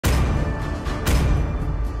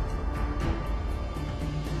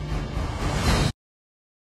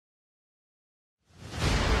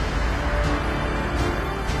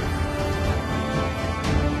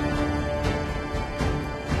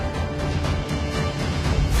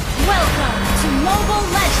Mobile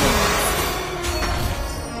Legends!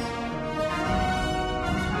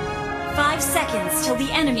 5 seconds till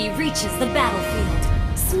the enemy reaches the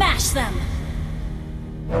battlefield. Smash them!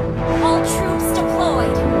 All troops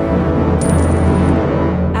deployed!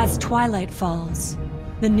 As twilight falls,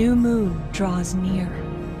 the new moon draws near.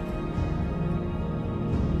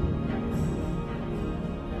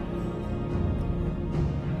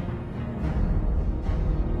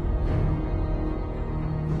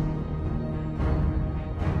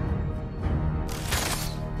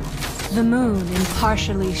 The moon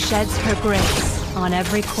impartially sheds her grace on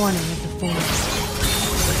every corner of the forest.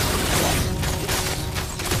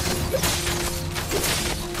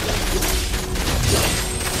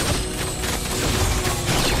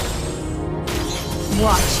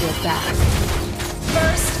 Watch your back.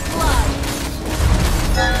 First blood!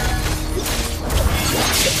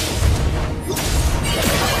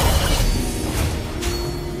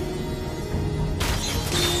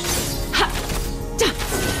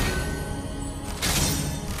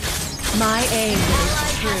 My aim is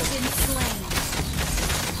true. Been slain.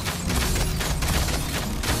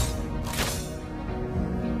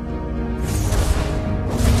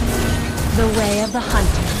 The way of the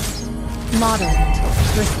hunter. Moderate,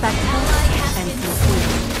 respectful, and sincere.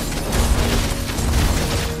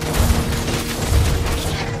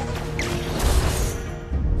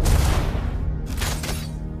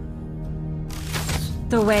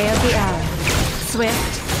 The way of the arrow.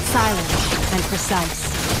 Swift, silent, and precise.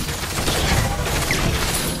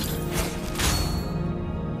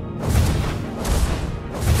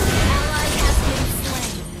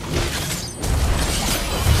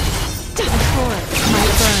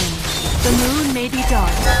 The moon may be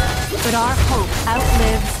dark, but our hope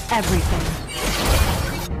outlives everything.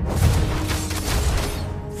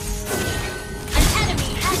 An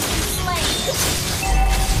enemy has been slain!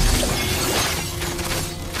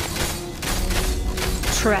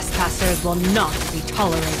 Trespassers will not be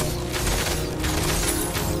tolerated.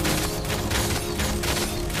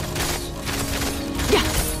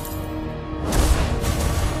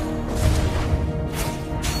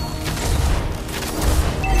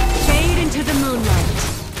 To the moonlight.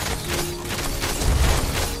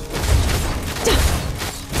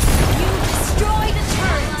 You destroyed a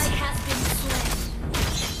turret! Ally has been slain.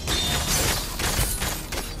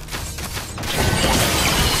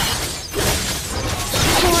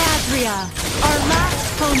 For Adria, our last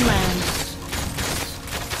homeland.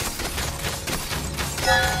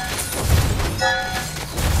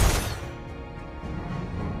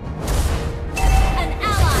 An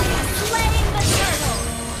ally has slain the turtle!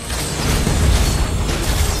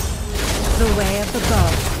 The way of the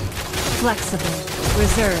bow. Flexible,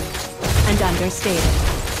 reserved, and understated.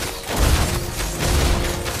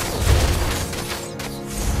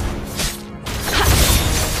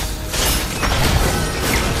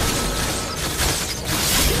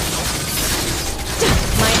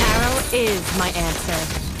 My arrow is my answer.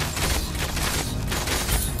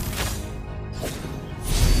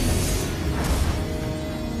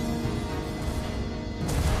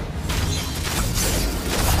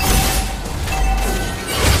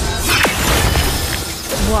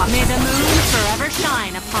 May the moon forever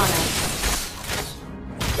shine upon us.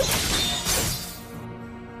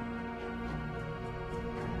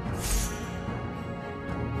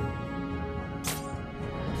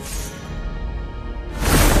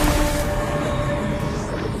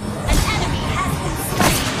 An enemy has been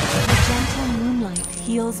slain! The gentle moonlight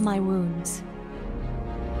heals my wounds.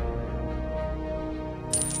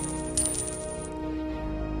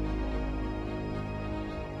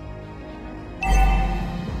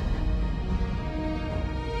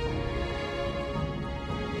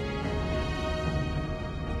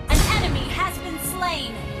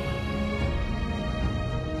 Slain.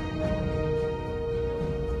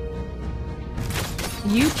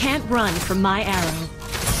 You can't run from my arrow.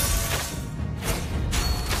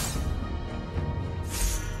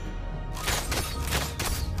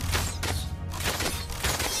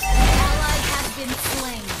 Ally has been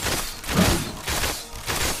slain.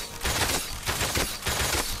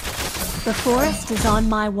 The forest is on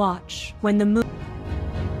my watch when the moon...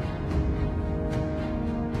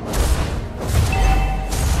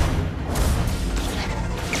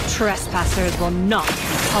 Trespassers will not be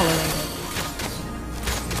tolerated.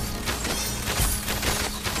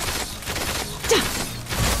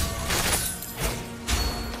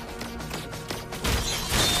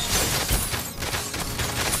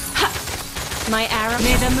 My arrow.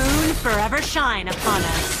 May the moon forever shine upon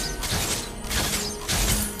us.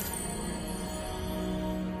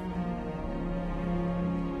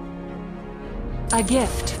 A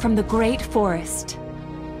gift from the great forest.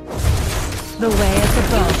 The way of the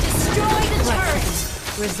bow. Destroy the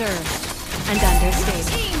turret! Reserved and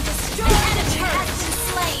understated. Team, destroy the turret! Has been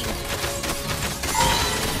slain!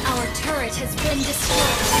 Our turret has been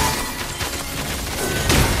destroyed.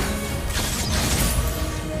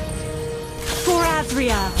 For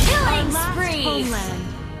Azria, Killing our last spree. homeland.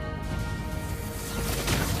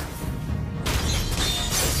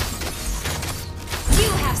 You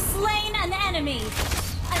have slain an enemy!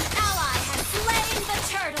 An ally has slain the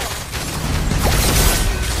turtle!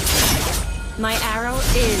 My arrow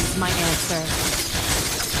is my answer.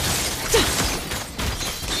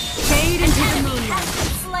 Fade into the Enemy moonlight. has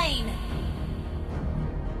been slain!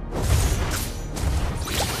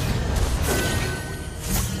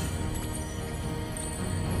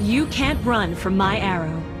 You can't run from my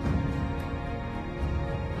arrow.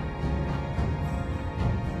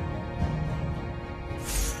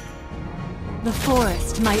 The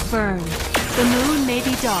forest might burn, the moon may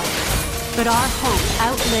be dark, but our hope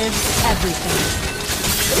outlives everything.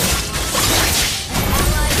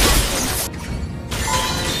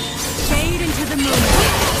 Fade into the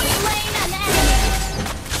moonlight. Slain an enemy!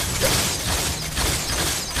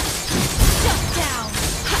 Shut down!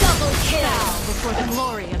 Double kill! Bow before the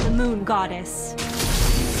glory of the moon goddess.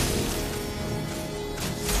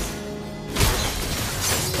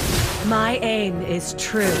 My aim is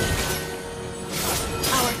true.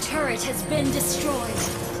 Our turret has been destroyed.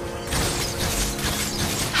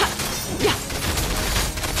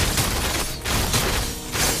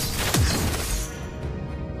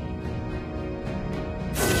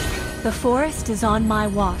 The forest is on my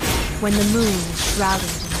watch when the moon is shrouded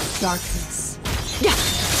in darkness.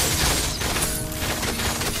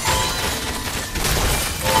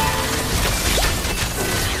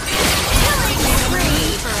 Killing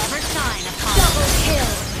spree! Forever shine upon Double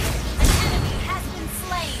kill! An enemy has been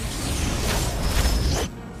slain!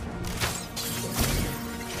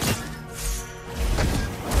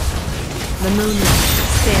 the moonlight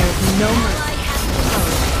spares no mercy. Ally has been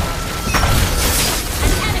slain!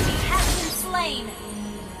 An enemy has been slain!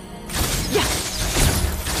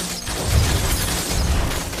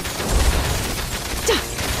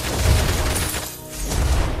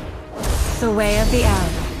 The way of the arrow,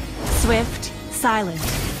 swift, silent,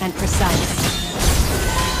 and precise.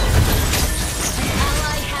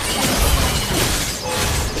 Ally has been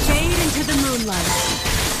Fade into the moonlight.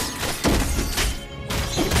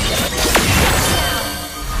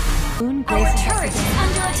 Moon slain! Our graces turret is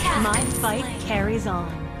under attack! my fight carries on.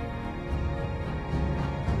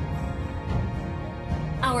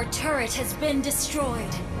 Our turret has been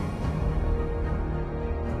destroyed.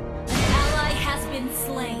 An ally has been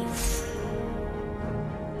slain.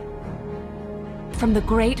 From the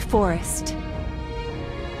great forest.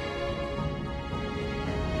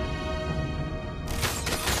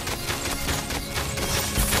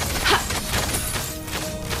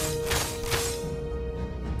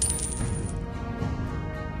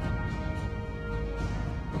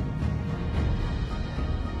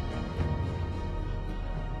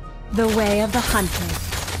 The way of the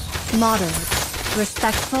hunter. Moderate,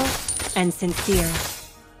 respectful, and sincere.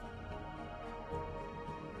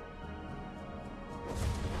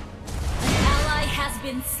 An ally has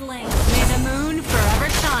been slain. May the moon forever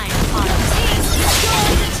shine upon us. Team,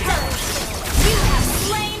 destroy the turret! You have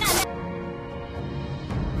slain an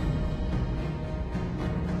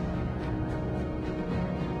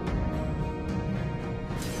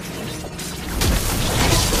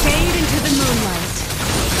Fade into the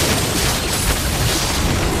moonlight.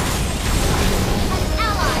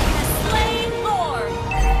 ally has slain Lord!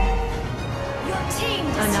 Your team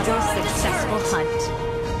Another destroyed the successful turret. hunt.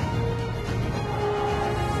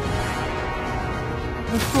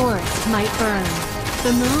 The forest might burn,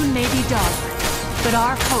 the moon may be dark, but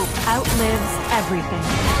our hope outlives everything.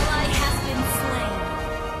 Ally has been slain.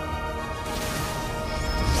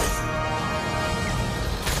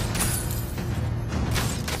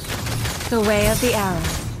 The way of the arrow,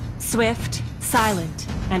 swift, silent,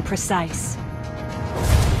 and precise.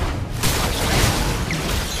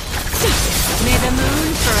 May the moon